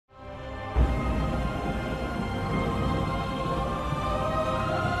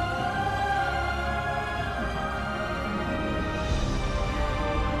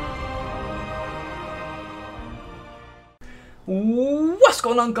What's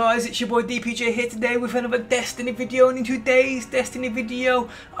going on, guys? It's your boy DPJ here today with another Destiny video, and in today's Destiny video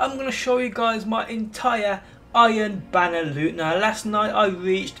I'm going to show you guys my entire Iron Banner loot. Now last night I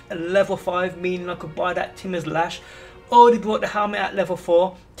reached level 5, meaning I could buy that Timur's Lash. Already brought the helmet at level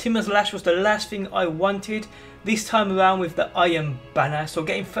 4. Timur's Lash was the last thing I wanted this time around with the Iron Banner. So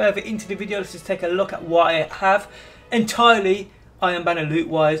getting further into the video, let's just take a look at what I have entirely Iron Banner loot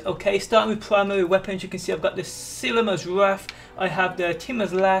wise. Okay, starting with primary weapons, you can see I've got the Silima's Wrath, I have the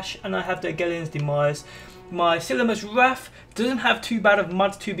Timur's Lash, and I have the Galleon's Demise. My Silima's Wrath doesn't have too bad of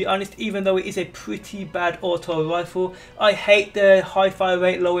mods, to be honest, even though it is a pretty bad auto rifle. I hate the high fire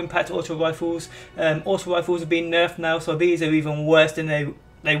rate, low impact auto rifles. Auto rifles have been nerfed now, so these are even worse than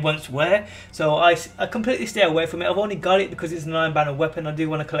they once were, so I completely stay away from it. I've only got it because it's an Iron Banner weapon. I do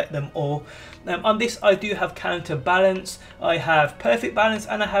want to collect them all. On this I do have counterbalance, I have perfect balance,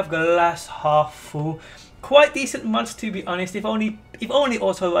 and I have glass half full. Quite decent mods, to be honest. If only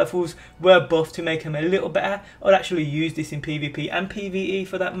auto rifles were buffed to make them a little better, I'd actually use this in PvP and PvE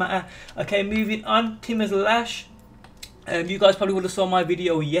for that matter. Okay, moving on, Timur's Lash. You guys probably would have saw my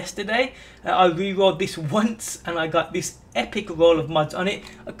video yesterday. I re-rolled this once and I got this epic roll of mods on it.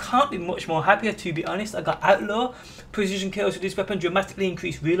 I can't be much more happier, to be honest. I got Outlaw, precision kills with this weapon, dramatically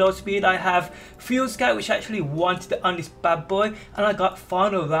increased reload speed. I have Field Scout, which actually wanted it on this bad boy, and I got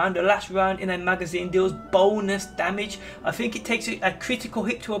Final Round. The last round in a magazine deals bonus damage. I think it takes a critical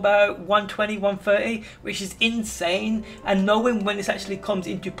hit to about 120, 130, which is insane. And knowing when this actually comes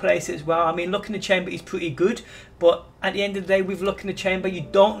into place as well. I mean, Luck in the Chamber is pretty good, but at the end of the day, with Luck in the Chamber, you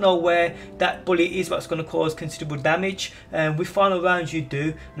don't know where that bullet is, what's going to cause considerable damage. With Final Rounds you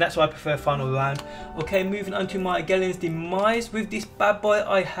do, and that's why I prefer Final Round. Okay, moving on to my Galleon's Demise. With this bad boy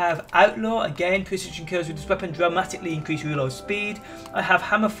I have Outlaw, again precision kills with this weapon, dramatically increased reload speed. I have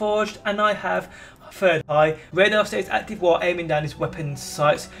Hammer Forged, and I have Third Eye. Radar stays active while aiming down his weapon's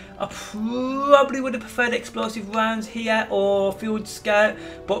sights. I probably would have preferred explosive rounds here or Field Scout,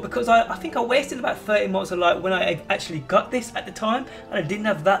 but because I think I wasted about 30 motes of light when I actually got this at the time, and I didn't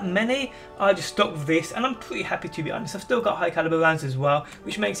have that many, I just stuck with this, and I'm pretty happy, to be honest. I've still got high caliber rounds as well,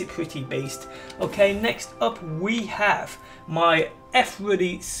 which makes it pretty beast. Okay, next up we have my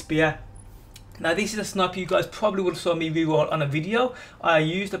F-Ready Spear. Now this is a sniper you guys probably would have saw me reroll on a video. I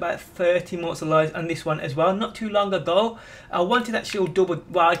used about 30 motes of light on this one as well, not too long ago. I wanted that shield double,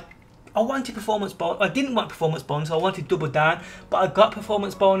 well, I wanted performance bonus. I didn't want performance bonus, I wanted double down, but I got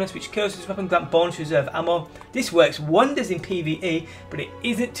performance bonus, which kills this weapon, grant bonus reserve ammo. This works wonders in PvE, but it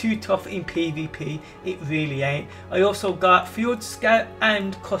isn't too tough in PvP. It really ain't. I also got Field Scout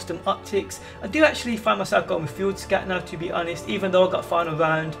and custom optics. I do actually find myself going with Field Scout now, to be honest, even though I got Final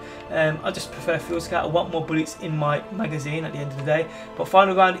Round. I just prefer Field Scout. I want more bullets in my magazine at the end of the day, but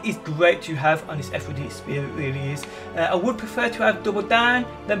Final Round is great to have on this F-Ready Spear, it really is. I would prefer to have double down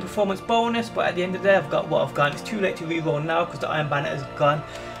than performance bonus, but at the end of the day I've got what I've got. It's too late to reroll now because the Iron Banner has gone.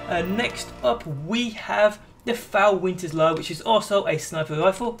 Next up we have the Foul Winter's Lair, which is also a sniper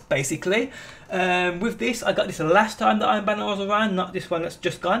rifle basically. With this I got this last time the Iron Banner was around, not this one that's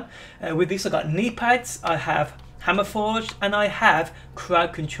just gone. With this I got knee pads, I have Hammer Forged, and I have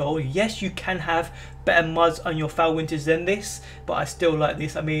crowd control. Yes, you can have better mods on your Foul Winters than this, but I still like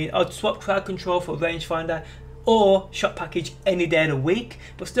this. I mean, I'd swap crowd control for rangefinder or shot package any day of the week,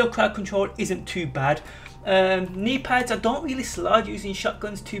 but still crowd control isn't too bad. Knee pads, I don't really slide using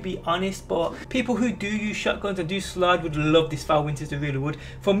shotguns, to be honest, but people who do use shotguns and do slide would love this Foul Winters, they really would.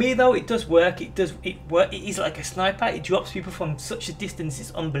 For me though, it does work. It is like a sniper. It drops people from such a distance,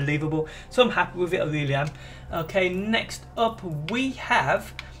 it's unbelievable. So I'm happy with it, I really am. Okay, next up we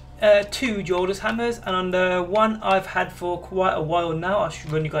have two Jorda's hammers, and on the one I've had for quite a while now, I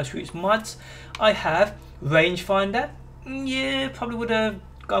should run you guys through its mods. I have Rangefinder. Yeah, probably would have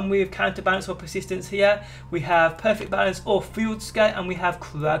gone with counterbalance or persistence here. We have perfect balance or Field Scout, and we have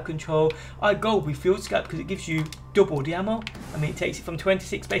crowd control. I go with Field Scout because it gives you double the ammo. I mean, it takes it from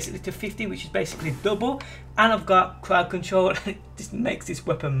 26 basically to 50, which is basically double. And I've got crowd control. It just makes this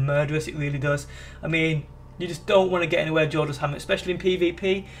weapon murderous, it really does. I mean, you just don't want to get anywhere Jorda's hammer, especially in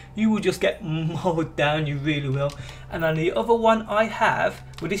PvP. You will just get mowed down, you really will. And on the other one I have,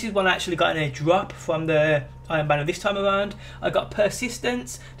 well, this is one I actually got in a drop from the Iron Banner this time around. I got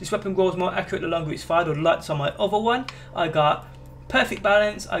Persistence. This weapon grows more accurate the longer it's fired, or lights on my other one. I got Perfect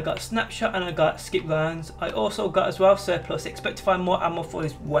Balance, I got Snapshot, and I got Skip Rounds. I also got as well Surplus. Expect to find more ammo for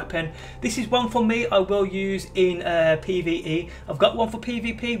this weapon. This is one for me I will use in PvE. I've got one for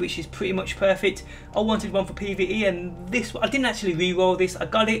PvP, which is pretty much perfect. I wanted one for PvE, and this, I didn't actually re-roll this. I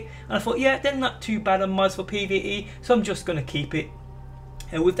got it and I thought, yeah, they're not too bad on mods for PvE, so I'm just going to keep it.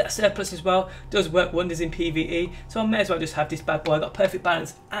 with that surplus as well, does work wonders in PvE, so I may as well just have this bad boy. I got perfect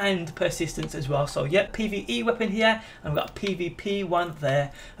balance and persistence as well, so yeah, PvE weapon here, and I've got a PvP one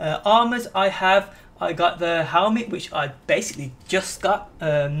there. Armors I got the helmet, which I basically just got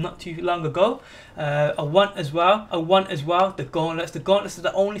not too long ago. I want as well the gauntlets. The gauntlets are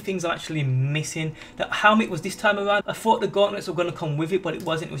the only things I'm actually missing. The helmet was this time around. I thought the gauntlets were going to come with it, but it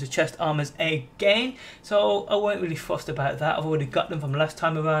wasn't. It was the chest armors again, so I weren't really fussed about that. I've already got them from last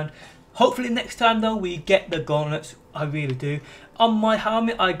time around. Hopefully next time though we get the gauntlets, I really do. On my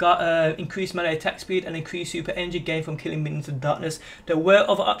helmet I got increased melee attack speed and increased super energy gain from killing minions in darkness. There were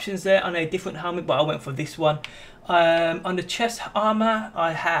other options there on a different helmet, but I went for this one. On the chest armor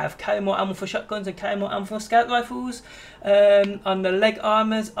I have carry more ammo for shotguns and carry more ammo for scout rifles. On the leg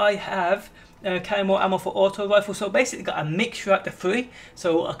armors I have carry more ammo for auto rifles. So basically got a mixture out the three,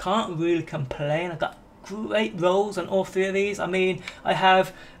 so I can't really complain. I got great rolls on all three of these. I mean, I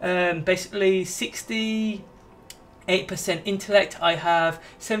have basically 68% intellect, I have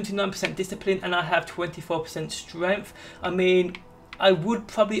 79% discipline, and I have 24% strength. I mean, I would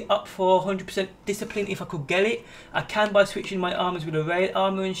probably opt for 100% discipline if I could get it. I can by switching my armors with a raid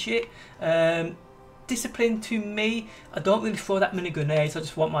armor and shit. Discipline to me, I don't really throw that many grenades. I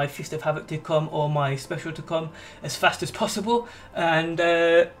just want my Fist of Havoc to come or my special to come as fast as possible.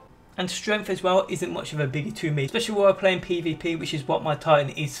 And strength as well isn't much of a biggie to me, especially while I'm playing PvP, which is what my Titan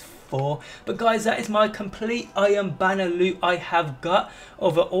is for. But guys, that is my complete Iron Banner loot I have got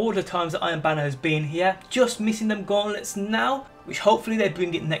over all the times that Iron Banner has been here. Just missing them gauntlets now, which hopefully they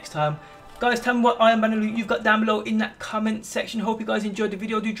bring it next time. Guys, tell me what Iron Banner loot you've got down below in that comment section. Hope you guys enjoyed the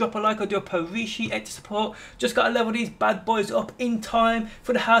video. Do drop a like, I do appreciate the support. Just got to level these bad boys up in time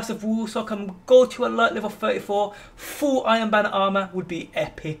for the House of Wolves, so I can go to a light level 34. Full Iron Banner armor would be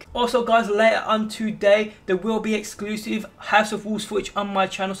epic. Also guys, later on today there will be exclusive House of Wolves footage on my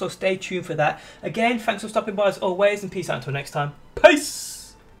channel, so stay tuned for that. Again, thanks for stopping by as always, and peace out until next time. Peace!